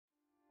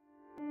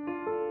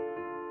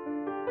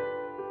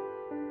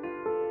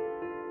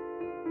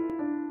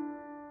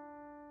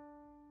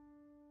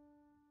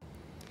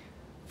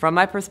From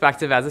my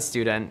perspective as a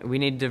student, we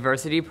need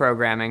diversity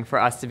programming for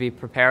us to be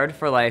prepared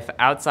for life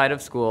outside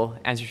of school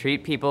and to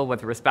treat people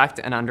with respect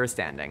and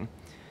understanding.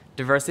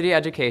 Diversity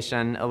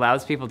education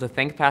allows people to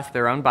think past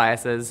their own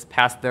biases,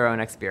 past their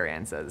own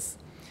experiences.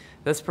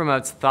 This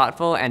promotes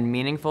thoughtful and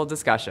meaningful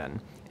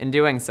discussion. In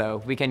doing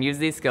so, we can use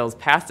these skills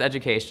past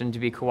education to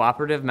be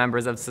cooperative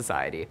members of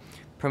society,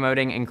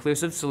 promoting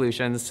inclusive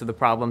solutions to the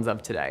problems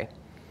of today.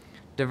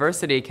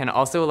 Diversity can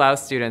also allow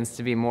students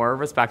to be more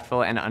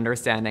respectful and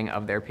understanding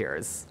of their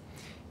peers.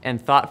 In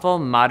thoughtful,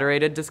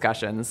 moderated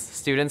discussions,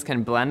 students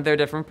can blend their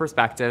different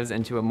perspectives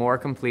into a more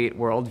complete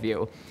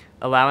worldview,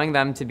 allowing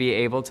them to be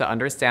able to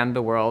understand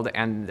the world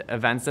and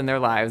events in their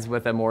lives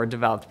with a more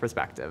developed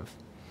perspective.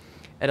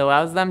 It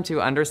allows them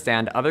to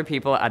understand other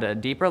people at a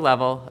deeper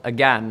level,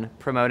 again,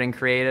 promoting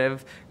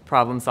creative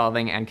problem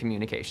solving and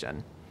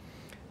communication.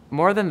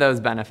 More than those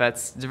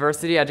benefits,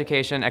 diversity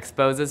education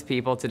exposes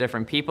people to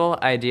different people,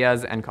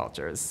 ideas, and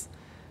cultures.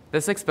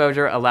 This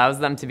exposure allows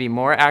them to be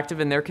more active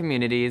in their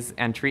communities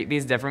and treat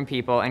these different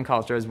people and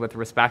cultures with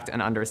respect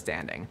and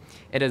understanding.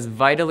 It is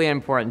vitally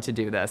important to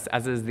do this,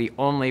 as it is the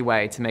only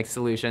way to make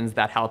solutions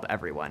that help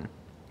everyone.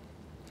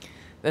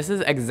 This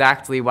is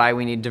exactly why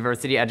we need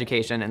diversity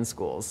education in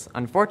schools.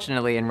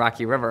 Unfortunately, in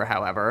Rocky River,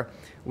 however,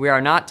 we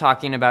are not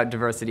talking about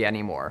diversity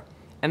anymore.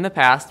 In the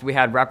past, we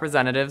had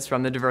representatives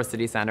from the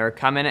Diversity Center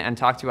come in and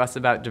talk to us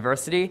about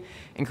diversity,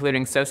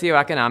 including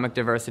socioeconomic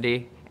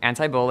diversity,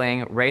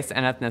 anti-bullying, race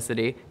and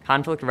ethnicity,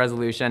 conflict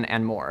resolution,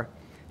 and more.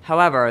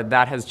 However,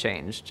 that has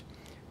changed.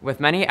 With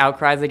many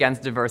outcries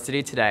against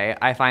diversity today,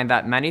 I find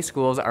that many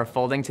schools are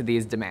folding to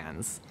these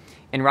demands.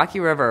 In Rocky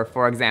River,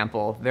 for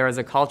example, there is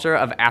a culture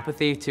of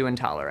apathy to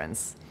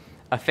intolerance.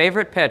 A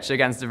favorite pitch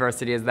against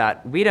diversity is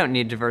that we don't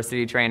need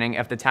diversity training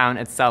if the town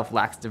itself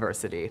lacks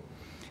diversity.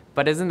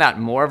 But isn't that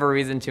more of a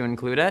reason to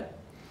include it?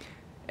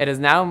 It is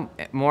now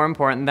more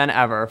important than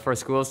ever for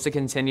schools to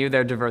continue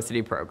their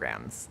diversity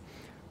programs.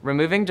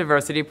 Removing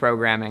diversity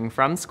programming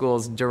from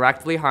schools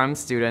directly harms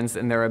students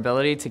in their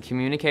ability to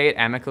communicate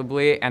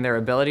amicably and their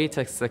ability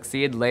to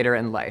succeed later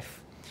in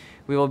life.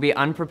 We will be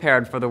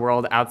unprepared for the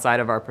world outside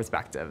of our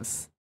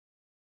perspectives.